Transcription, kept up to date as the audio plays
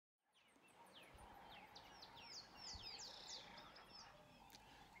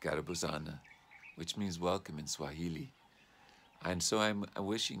Karibusana, which means welcome in Swahili. And so I'm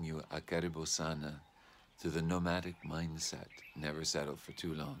wishing you a Karibusana to the nomadic mindset, never settle for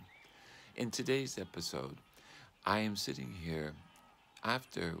too long. In today's episode, I am sitting here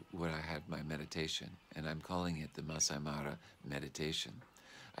after what I had my meditation, and I'm calling it the Maasai Mara meditation.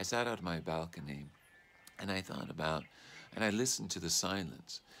 I sat out on my balcony and I thought about, and I listened to the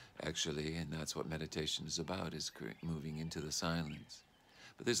silence, actually, and that's what meditation is about, is moving into the silence.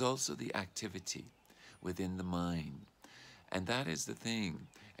 But there's also the activity within the mind. And that is the thing.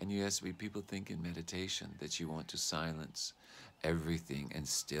 And yes, people think in meditation that you want to silence everything and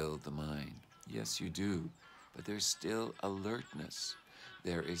still the mind. Yes, you do. But there's still alertness.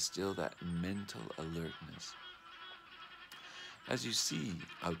 There is still that mental alertness. As you see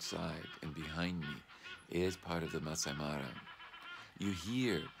outside and behind me is part of the Maasai Mara. You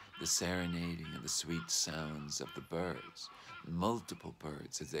hear the serenading and the sweet sounds of the birds, multiple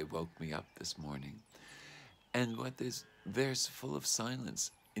birds as they woke me up this morning. And there's full of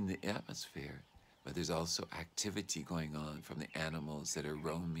silence in the atmosphere, but there's also activity going on from the animals that are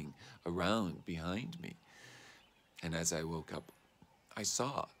roaming around behind me. And as I woke up, I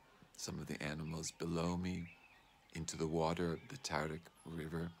saw some of the animals below me into the water of the Tarik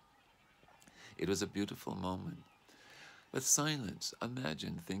River. It was a beautiful moment. But silence,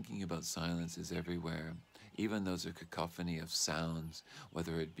 imagine thinking about silence is everywhere. Even those are cacophony of sounds,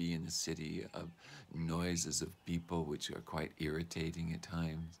 whether it be in the city, of noises of people, which are quite irritating at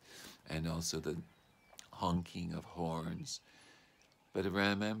times, and also the honking of horns. But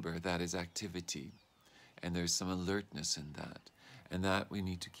remember, that is activity, and there's some alertness in that, and that we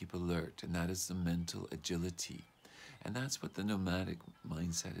need to keep alert, and that is the mental agility. And that's what the nomadic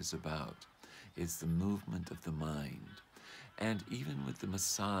mindset is about. It's the movement of the mind. And even with the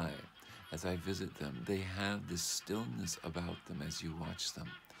Maasai, as I visit them, they have this stillness about them as you watch them.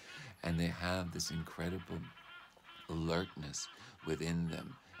 And they have this incredible alertness within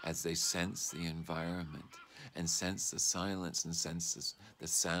them as they sense the environment and sense the silence and sense the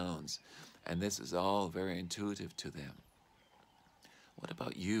sounds. And this is all very intuitive to them. What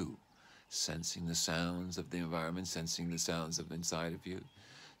about you? Sensing the sounds of the environment, sensing the sounds of inside of you,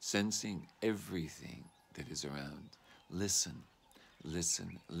 sensing everything that is around. Listen,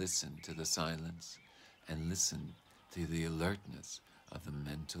 listen, listen to the silence, and listen to the alertness of the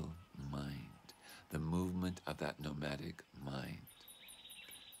mental mind, the movement of that nomadic mind.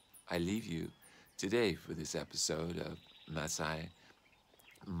 I leave you today for this episode of Maasai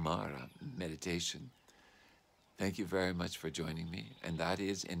Mara meditation. Thank you very much for joining me. And that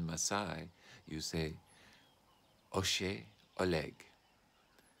is in Maasai, you say, Oshe Oleg.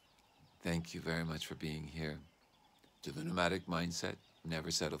 Thank you very much for being here. To the nomadic mindset, never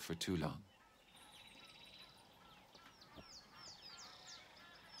settle for too long.